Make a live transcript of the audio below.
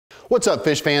What's up,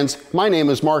 fish fans? My name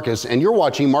is Marcus, and you're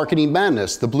watching Marketing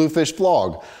Madness, the Bluefish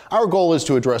vlog. Our goal is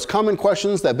to address common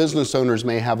questions that business owners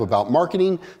may have about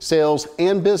marketing, sales,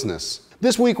 and business.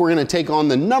 This week, we're going to take on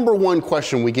the #1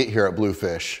 question we get here at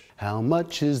Bluefish. How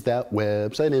much is that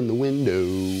website in the window?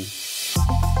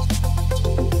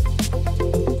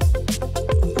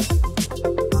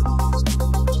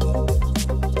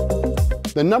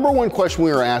 The #1 question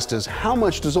we are asked is, how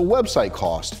much does a website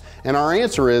cost? And our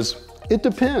answer is, it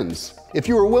depends. If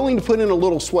you are willing to put in a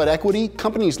little sweat equity,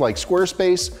 companies like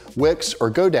Squarespace, Wix,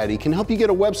 or GoDaddy can help you get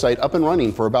a website up and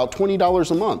running for about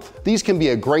 $20 a month. These can be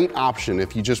a great option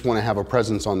if you just want to have a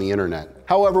presence on the internet.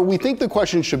 However, we think the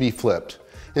question should be flipped.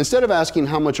 Instead of asking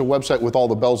how much a website with all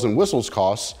the bells and whistles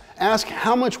costs, ask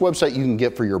how much website you can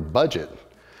get for your budget.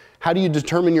 How do you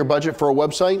determine your budget for a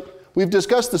website? We've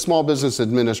discussed the Small Business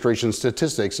Administration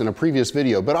statistics in a previous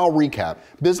video, but I'll recap.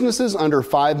 Businesses under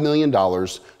 $5 million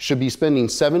should be spending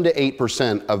 7 to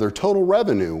 8% of their total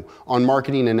revenue on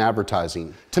marketing and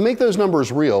advertising. To make those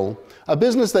numbers real, a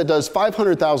business that does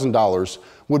 $500,000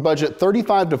 would budget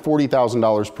 $35,000 to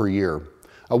 $40,000 per year.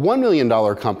 A $1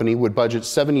 million company would budget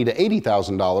 $70,000 to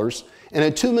 $80,000, and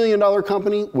a $2 million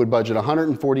company would budget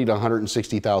 $140,000 to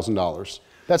 $160,000.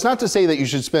 That's not to say that you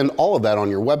should spend all of that on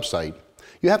your website.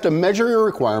 You have to measure your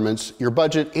requirements, your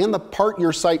budget, and the part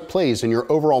your site plays in your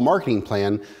overall marketing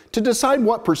plan to decide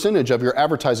what percentage of your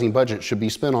advertising budget should be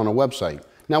spent on a website.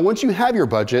 Now, once you have your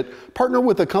budget, partner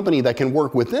with a company that can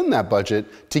work within that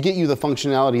budget to get you the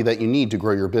functionality that you need to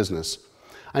grow your business.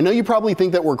 I know you probably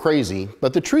think that we're crazy,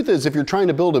 but the truth is, if you're trying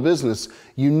to build a business,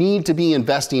 you need to be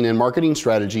investing in marketing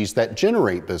strategies that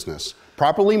generate business.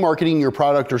 Properly marketing your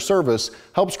product or service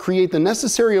helps create the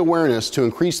necessary awareness to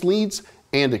increase leads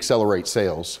and accelerate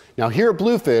sales. Now, here at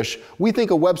Bluefish, we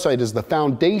think a website is the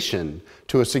foundation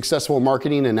to a successful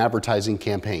marketing and advertising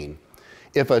campaign.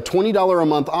 If a $20 a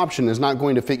month option is not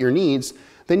going to fit your needs,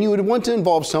 then you would want to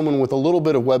involve someone with a little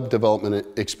bit of web development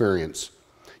experience.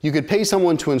 You could pay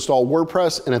someone to install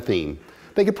WordPress and a theme.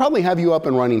 They could probably have you up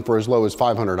and running for as low as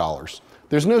 $500.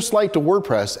 There's no slight to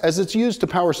WordPress, as it's used to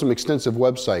power some extensive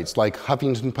websites like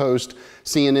Huffington Post,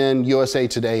 CNN, USA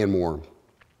Today, and more.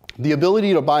 The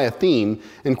ability to buy a theme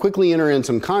and quickly enter in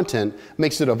some content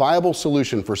makes it a viable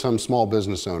solution for some small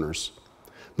business owners.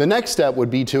 The next step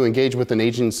would be to engage with an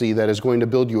agency that is going to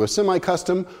build you a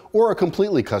semi-custom or a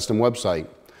completely custom website.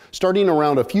 Starting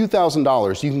around a few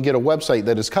 $1,000s, you can get a website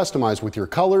that is customized with your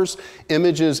colors,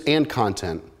 images, and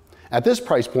content. At this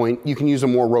price point, you can use a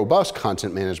more robust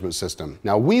content management system.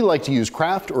 Now, we like to use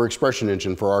Craft or Expression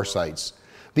Engine for our sites.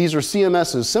 These are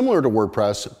CMSs similar to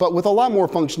WordPress, but with a lot more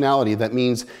functionality that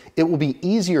means it will be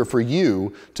easier for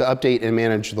you to update and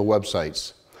manage the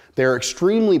websites. They're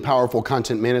extremely powerful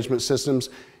content management systems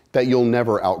that you'll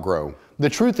never outgrow. The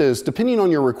truth is, depending on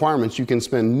your requirements, you can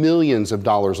spend millions of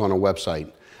dollars on a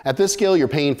website. At this scale, you're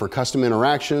paying for custom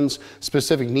interactions,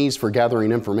 specific needs for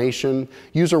gathering information,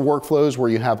 user workflows where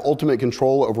you have ultimate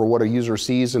control over what a user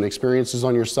sees and experiences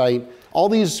on your site. All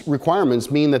these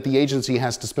requirements mean that the agency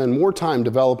has to spend more time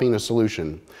developing a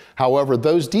solution. However,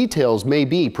 those details may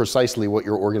be precisely what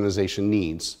your organization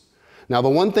needs. Now, the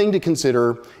one thing to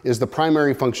consider is the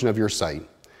primary function of your site.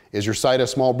 Is your site a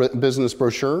small business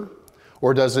brochure?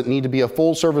 Or does it need to be a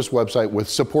full-service website with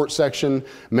support section,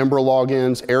 member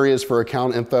logins, areas for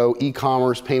account info,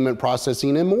 e-commerce, payment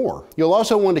processing, and more? You'll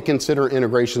also want to consider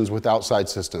integrations with outside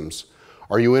systems.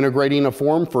 Are you integrating a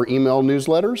form for email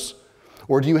newsletters?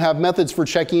 Or do you have methods for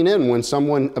checking in when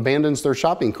someone abandons their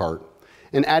shopping cart?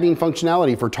 And adding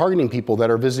functionality for targeting people that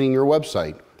are visiting your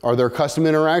website? Are there custom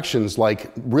interactions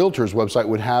like Realtor's website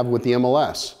would have with the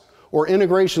MLS? Or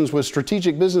integrations with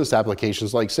strategic business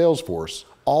applications like Salesforce?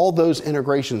 All those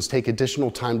integrations take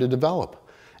additional time to develop,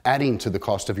 adding to the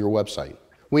cost of your website.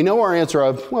 We know our answer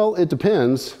of, well, it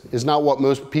depends, is not what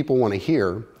most people want to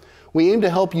hear. We aim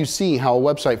to help you see how a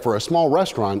website for a small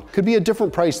restaurant could be a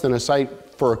different price than a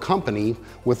site for a company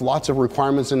with lots of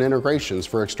requirements and integrations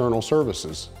for external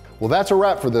services. Well, that's a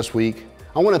wrap for this week.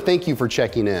 I want to thank you for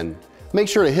checking in. Make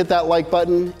sure to hit that like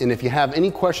button, and if you have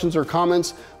any questions or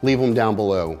comments, leave them down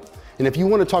below. And if you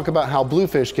want to talk about how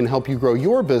Bluefish can help you grow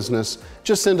your business,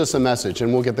 just send us a message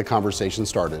and we'll get the conversation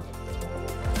started.